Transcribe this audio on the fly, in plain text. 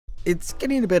It's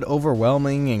getting a bit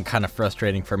overwhelming and kind of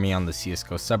frustrating for me on the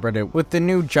CSGO subreddit with the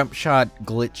new jump shot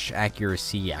glitch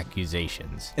accuracy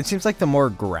accusations. It seems like the more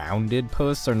grounded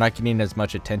posts are not getting as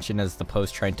much attention as the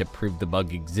posts trying to prove the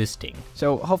bug existing.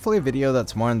 So hopefully a video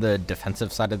that's more on the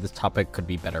defensive side of this topic could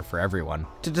be better for everyone.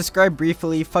 To describe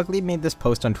briefly, Fugly made this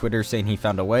post on Twitter saying he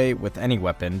found a way, with any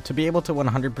weapon, to be able to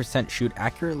 100% shoot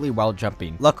accurately while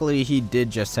jumping. Luckily, he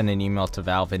did just send an email to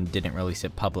Valve and didn't release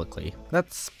it publicly.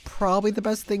 That's probably the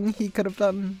best thing he could have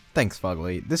done. Thanks,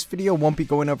 Fugly. This video won't be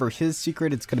going over his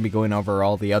secret, it's going to be going over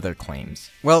all the other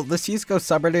claims. Well, the CSGO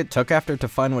subreddit took after to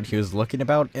find what he was looking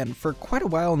about, and for quite a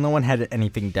while no one had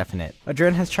anything definite.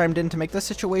 Adren has chimed in to make the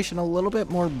situation a little bit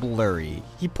more blurry.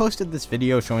 He posted this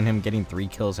video showing him getting 3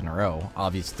 kills in a row,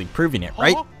 obviously proving it,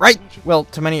 right? Well,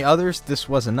 to many others this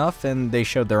was enough, and they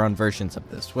showed their own versions of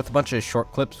this, with a bunch of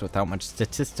short clips without much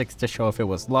statistics to show if it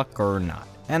was luck or not.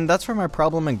 And that's where my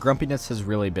problem and grumpiness has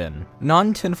really been.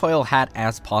 Non-tinfoil hat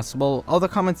as possible, all the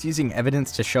comments using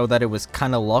evidence to show that it was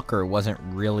kinda luck or wasn't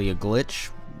really a glitch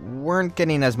weren't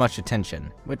getting as much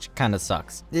attention, which kinda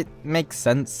sucks. It makes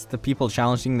sense, the people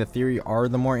challenging the theory are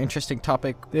the more interesting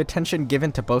topic. The attention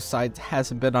given to both sides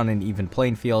hasn't been on an even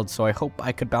playing field, so I hope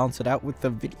I could balance it out with the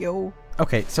video.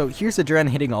 Okay, so here's Adren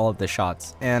hitting all of the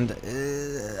shots, and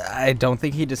I don't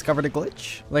think he discovered a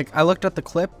glitch. Like, I looked at the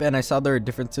clip and I saw there are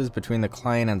differences between the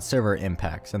client and server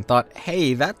impacts and thought,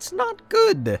 hey, that's not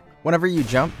good. Whenever you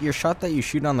jump, your shot that you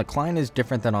shoot on the client is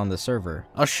different than on the server.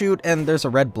 I'll shoot and there's a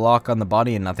red block on the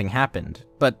body and nothing happened.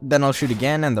 But then I'll shoot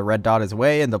again and the red dot is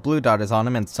away and the blue dot is on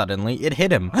him and suddenly it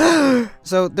hit him.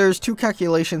 So there's 2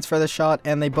 calculations for the shot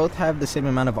and they both have the same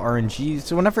amount of RNG,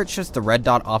 so whenever it's just the red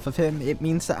dot off of him, it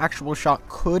means the actual shot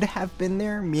could have been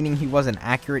there, meaning he wasn't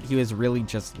accurate, he was really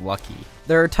just lucky.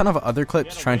 There are a ton of other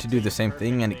clips trying to do the same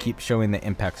thing and it keeps showing the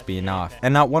impacts being off.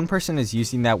 And not one person is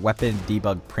using that weapon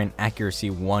debug print accuracy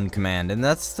 1 command, and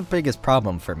that's the biggest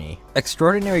problem for me.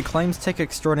 Extraordinary claims take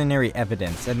extraordinary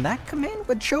evidence, and that command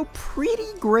would show pretty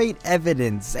great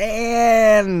evidence,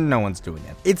 and no one's doing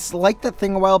it. It's like that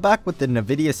thing a while back with the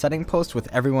Nvidia setting post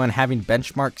with everyone having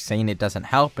benchmarks saying it doesn't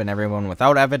help and everyone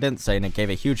without evidence saying it gave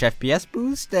a huge FPS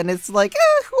boost, and it's like,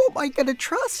 who am I gonna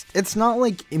trust? It's not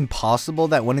like impossible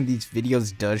that one of these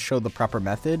videos does show the proper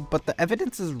method, but the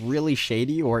evidence is really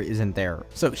shady or isn't there.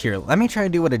 So here, let me try to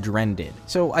do what Adren did.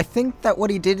 So I think that what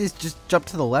he did is just jump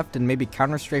to the left and maybe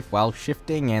counter strafe while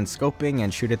shifting and scoping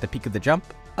and shoot at the peak of the jump.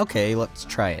 Okay, let's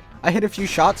try it. I hit a few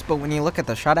shots, but when you look at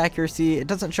the shot accuracy, it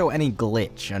doesn't show any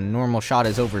glitch. A normal shot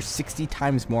is over 60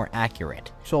 times more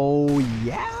accurate. So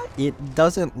yeah, it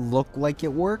doesn't look like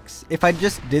it works. If I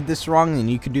just did this wrong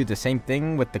and you could do the same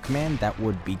thing with the command, that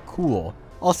would be cool.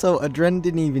 Also, Adren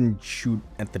didn't even shoot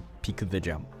at the peak of the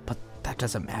jump, but that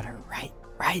doesn't matter, right?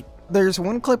 There's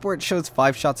one clip where it shows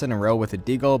 5 shots in a row with a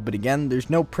deagle, but again, there's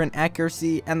no print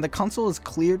accuracy, and the console is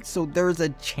cleared, so there's a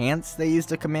chance they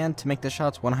used a command to make the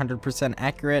shots 100%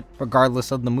 accurate,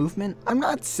 regardless of the movement. I'm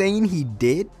not saying he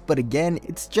did, but again,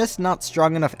 it's just not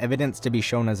strong enough evidence to be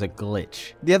shown as a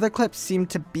glitch. The other clips seem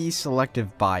to be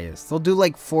selective bias. They'll do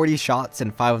like 40 shots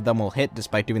and 5 of them will hit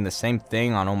despite doing the same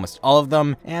thing on almost all of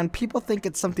them, and people think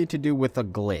it's something to do with a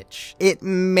glitch. It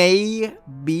may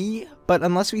be, but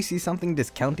unless we see something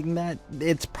discounting that,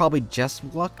 it's probably just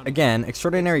luck. Again,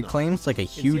 extraordinary claims like a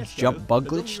huge jump bug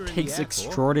glitch takes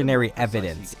extraordinary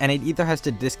evidence, and it either has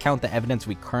to discount the evidence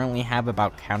we currently have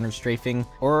about counter strafing,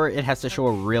 or it has to show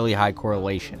a really high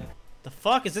correlation. The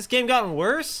fuck? Has this game gotten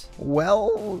worse?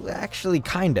 Well, actually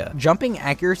kinda. Jumping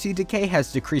accuracy decay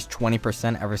has decreased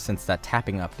 20% ever since that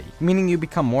tapping update, meaning you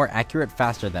become more accurate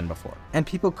faster than before. And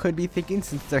people could be thinking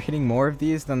since they're hitting more of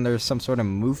these, then there's some sort of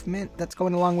movement that's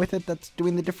going along with it that's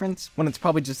doing the difference, when it's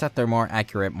probably just that they're more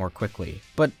accurate more quickly.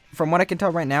 But from what I can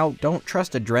tell right now, don't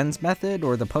trust Adren's method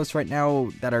or the posts right now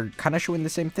that are kinda showing the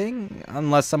same thing,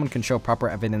 unless someone can show proper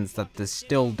evidence that this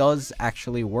still does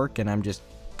actually work and I'm just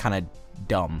kinda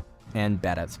dumb and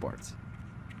bad at sports.